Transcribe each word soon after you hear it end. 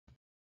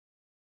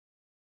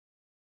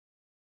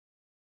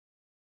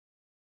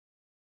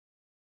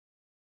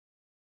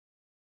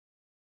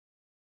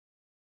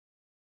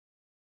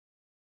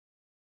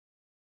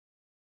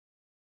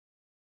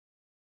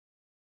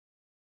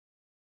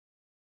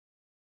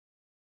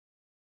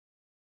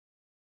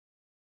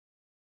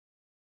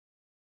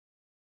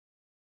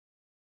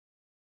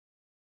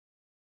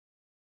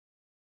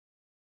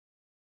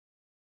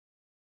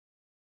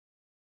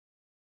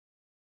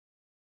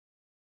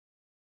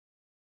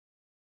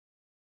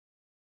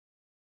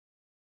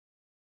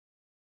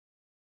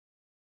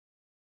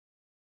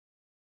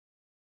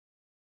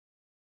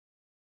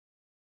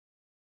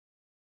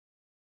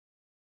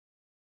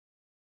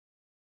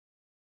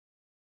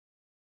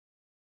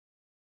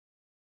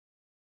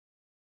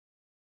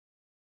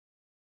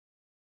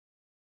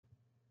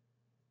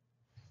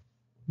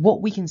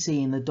What we can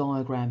see in the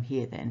diagram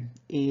here then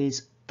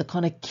is the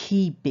kind of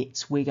key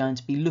bits we're going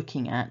to be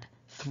looking at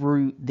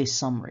through this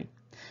summary.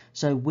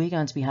 So we're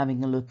going to be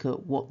having a look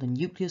at what the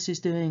nucleus is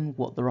doing,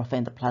 what the rough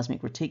endoplasmic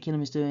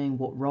reticulum is doing,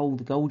 what role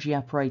the Golgi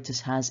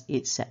apparatus has,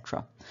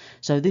 etc.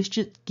 So this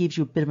just gives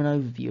you a bit of an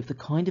overview of the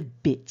kind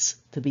of bits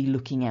to be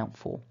looking out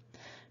for.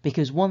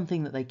 Because one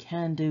thing that they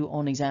can do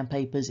on exam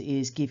papers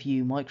is give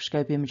you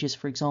microscope images,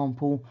 for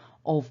example,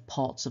 of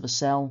parts of a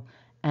cell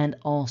and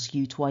ask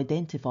you to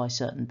identify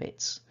certain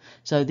bits.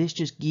 So this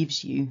just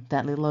gives you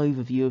that little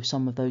overview of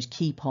some of those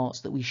key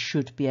parts that we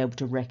should be able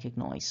to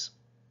recognise.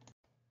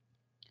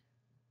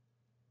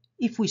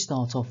 If we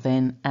start off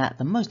then at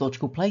the most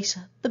logical place,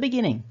 the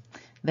beginning,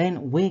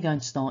 then we're going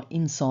to start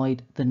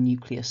inside the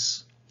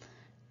nucleus.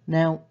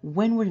 Now,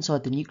 when we're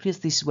inside the nucleus,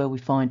 this is where we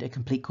find a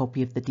complete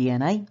copy of the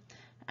DNA.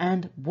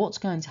 And what's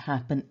going to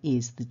happen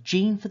is the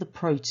gene for the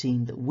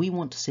protein that we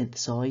want to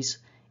synthesize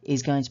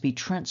is going to be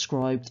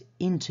transcribed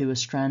into a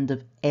strand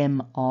of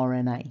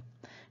mRNA.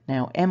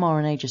 Now,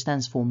 mRNA just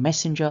stands for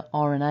messenger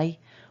RNA.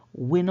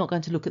 We're not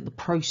going to look at the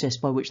process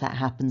by which that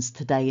happens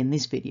today in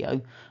this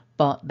video,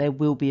 but there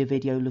will be a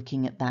video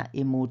looking at that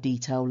in more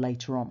detail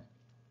later on.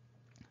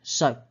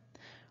 So,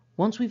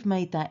 once we've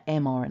made that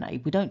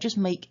mRNA, we don't just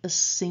make a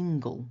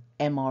single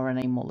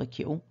mRNA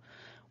molecule.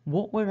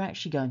 What we're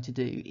actually going to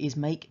do is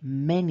make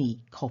many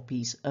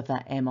copies of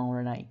that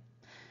mRNA.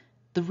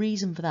 The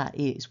reason for that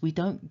is we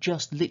don't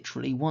just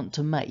literally want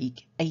to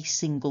make a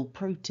single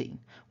protein.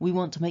 We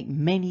want to make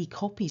many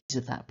copies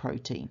of that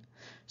protein.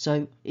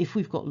 So if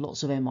we've got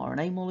lots of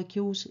mRNA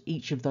molecules,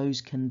 each of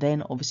those can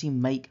then obviously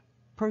make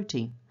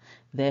protein.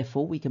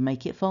 Therefore, we can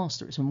make it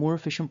faster. It's a more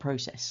efficient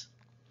process.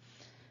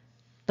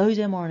 Those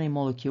mRNA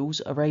molecules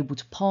are able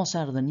to pass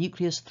out of the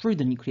nucleus through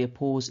the nuclear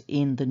pores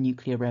in the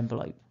nuclear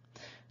envelope.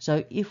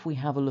 So if we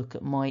have a look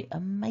at my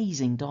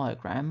amazing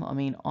diagram, I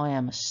mean, I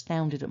am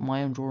astounded at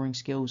my own drawing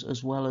skills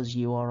as well as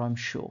you are, I'm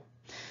sure.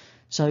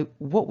 So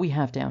what we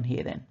have down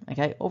here then,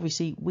 okay,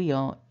 obviously we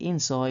are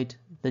inside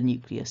the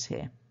nucleus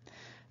here.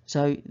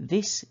 So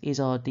this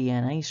is our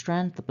DNA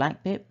strand, the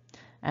black bit,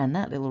 and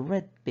that little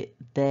red bit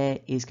there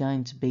is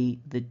going to be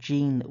the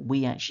gene that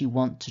we actually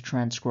want to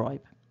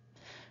transcribe.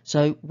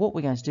 So what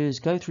we're going to do is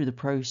go through the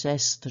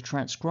process to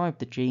transcribe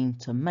the gene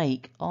to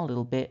make our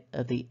little bit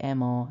of the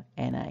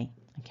mRNA.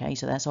 Okay,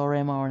 so that's our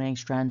mRNA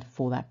strand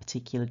for that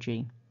particular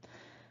gene.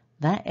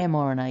 That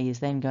mRNA is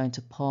then going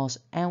to pass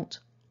out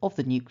of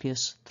the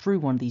nucleus through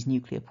one of these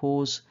nuclear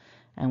pores,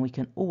 and we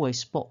can always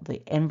spot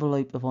the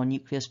envelope of our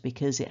nucleus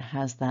because it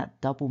has that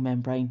double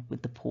membrane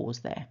with the pores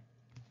there.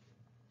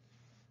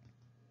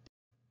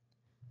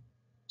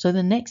 So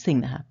the next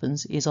thing that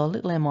happens is our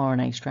little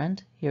mRNA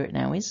strand, here it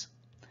now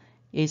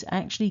is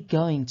actually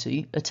going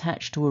to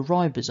attach to a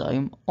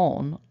ribosome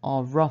on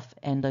our rough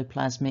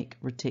endoplasmic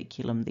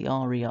reticulum, the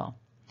RER.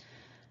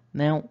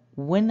 Now,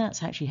 when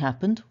that's actually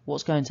happened,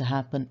 what's going to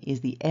happen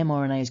is the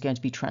mRNA is going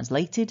to be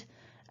translated,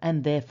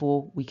 and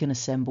therefore we can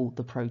assemble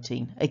the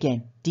protein.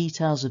 Again,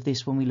 details of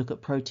this when we look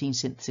at protein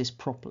synthesis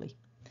properly.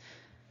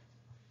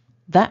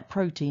 That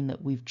protein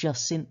that we've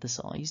just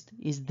synthesized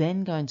is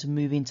then going to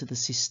move into the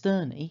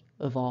cisternae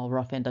of our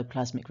rough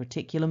endoplasmic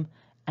reticulum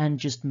and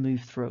just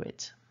move through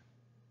it.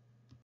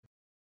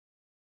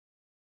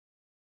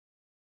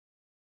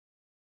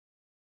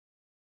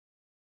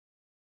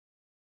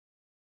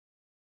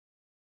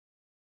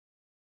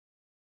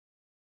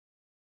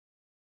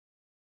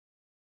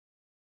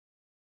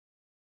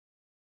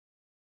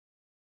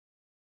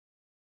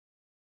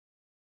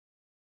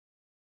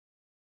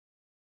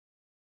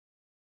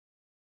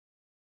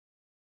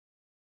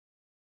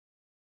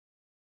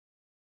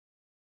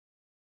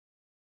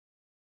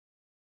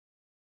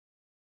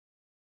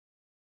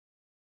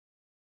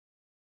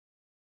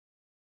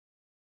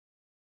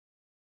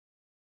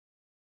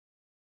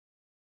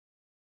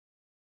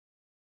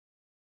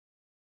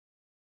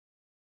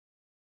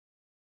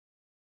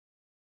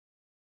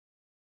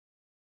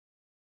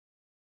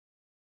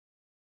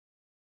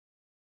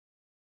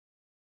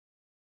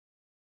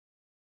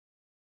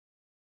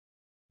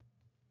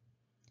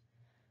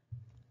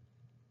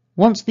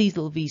 Once these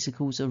little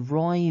vesicles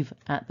arrive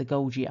at the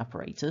Golgi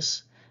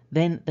apparatus,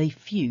 then they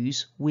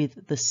fuse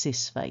with the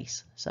cis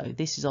face. So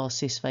this is our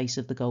cis face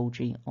of the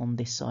Golgi on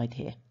this side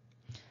here.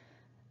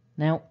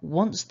 Now,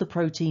 once the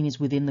protein is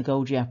within the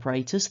Golgi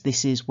apparatus,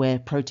 this is where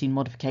protein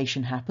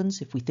modification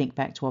happens, if we think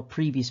back to our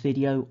previous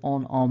video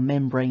on our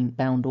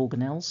membrane-bound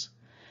organelles.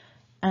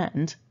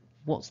 And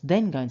what's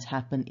then going to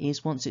happen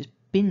is once it's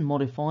been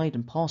modified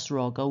and passed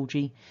through our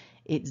Golgi,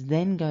 it's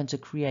then going to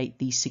create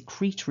these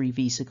secretory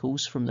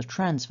vesicles from the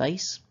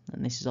transface,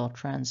 and this is our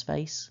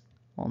transface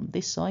on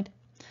this side.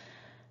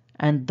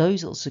 And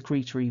those little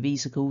secretory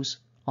vesicles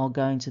are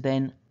going to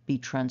then be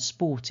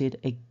transported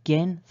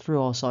again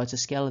through our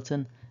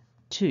cytoskeleton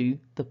to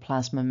the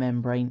plasma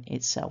membrane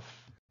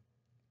itself.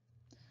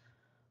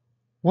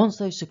 Once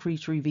those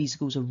secretory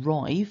vesicles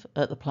arrive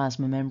at the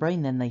plasma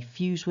membrane, then they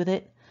fuse with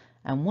it,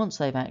 and once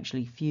they've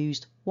actually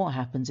fused, what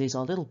happens is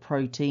our little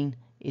protein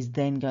is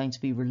then going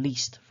to be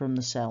released from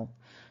the cell.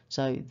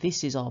 So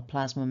this is our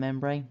plasma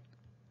membrane,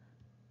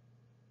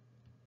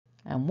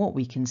 and what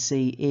we can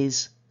see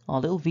is our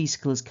little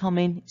vesicle has come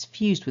in, it's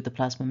fused with the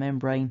plasma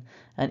membrane,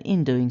 and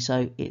in doing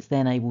so it's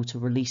then able to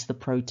release the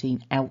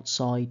protein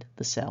outside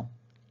the cell.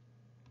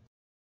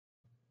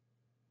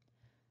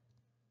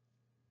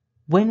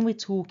 When we're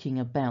talking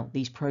about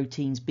these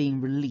proteins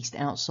being released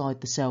outside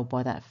the cell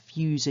by that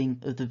fusing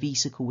of the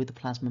vesicle with the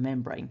plasma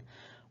membrane,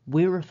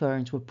 we're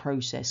referring to a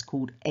process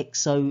called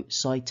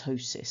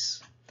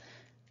exocytosis.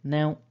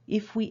 Now,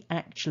 if we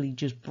actually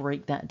just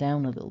break that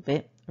down a little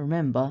bit,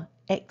 remember,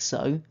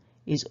 exo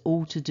is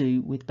all to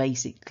do with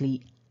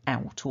basically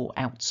out or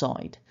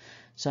outside.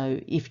 So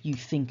if you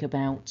think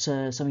about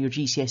some of your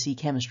GCSE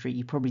chemistry,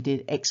 you probably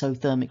did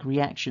exothermic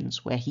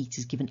reactions where heat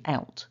is given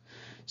out.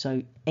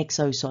 So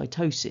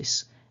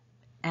exocytosis,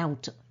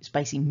 out, is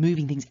basically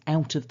moving things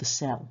out of the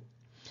cell.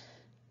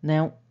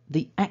 Now,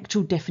 the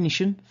actual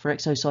definition for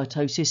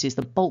exocytosis is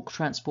the bulk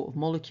transport of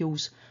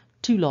molecules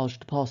too large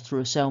to pass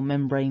through a cell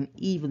membrane,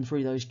 even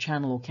through those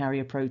channel or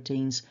carrier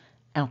proteins,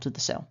 out of the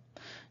cell.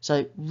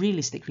 So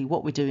realistically,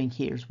 what we're doing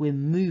here is we're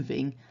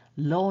moving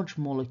large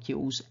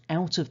molecules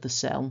out of the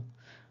cell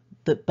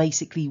that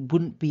basically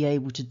wouldn't be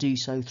able to do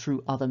so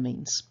through other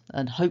means.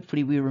 And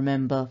hopefully we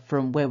remember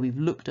from where we've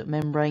looked at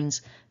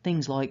membranes,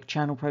 things like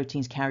channel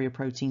proteins, carrier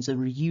proteins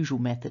are a usual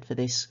method for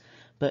this.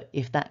 But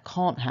if that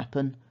can't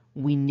happen,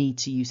 we need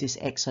to use this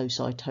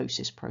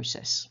exocytosis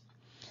process.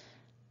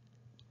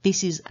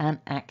 This is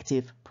an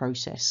active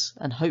process,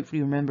 and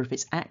hopefully remember, if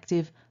it's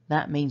active,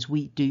 that means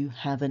we do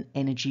have an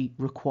energy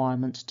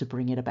requirement to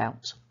bring it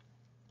about.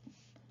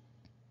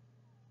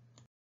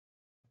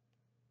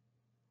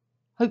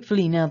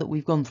 Hopefully now that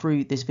we've gone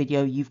through this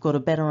video, you've got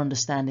a better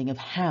understanding of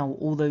how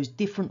all those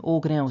different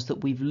organelles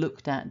that we've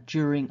looked at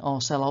during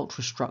our cell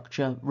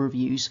ultrastructure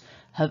reviews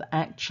have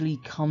actually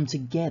come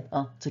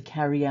together to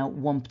carry out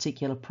one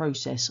particular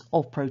process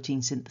of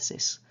protein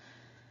synthesis.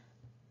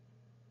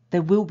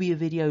 There will be a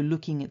video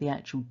looking at the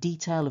actual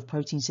detail of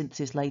protein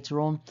synthesis later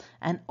on,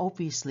 and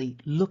obviously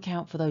look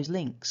out for those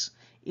links.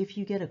 If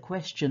you get a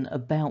question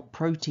about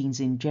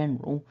proteins in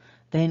general,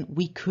 then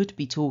we could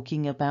be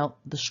talking about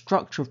the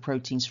structure of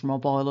proteins from our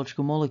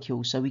biological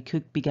molecules, so we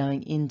could be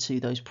going into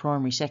those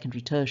primary,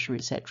 secondary, tertiary,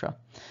 etc.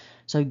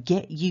 So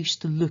get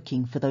used to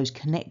looking for those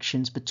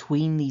connections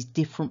between these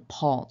different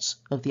parts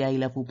of the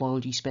A-level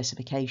biology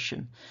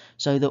specification,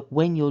 so that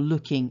when you're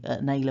looking at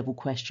an A-level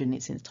question in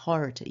its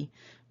entirety,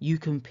 you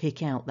can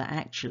pick out that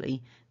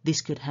actually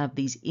this could have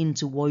these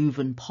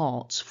interwoven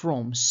parts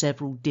from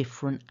several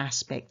different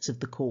aspects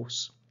of the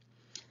course.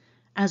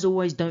 As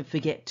always, don't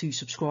forget to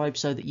subscribe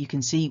so that you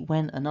can see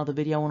when another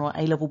video on our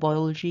A-level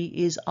biology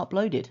is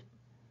uploaded.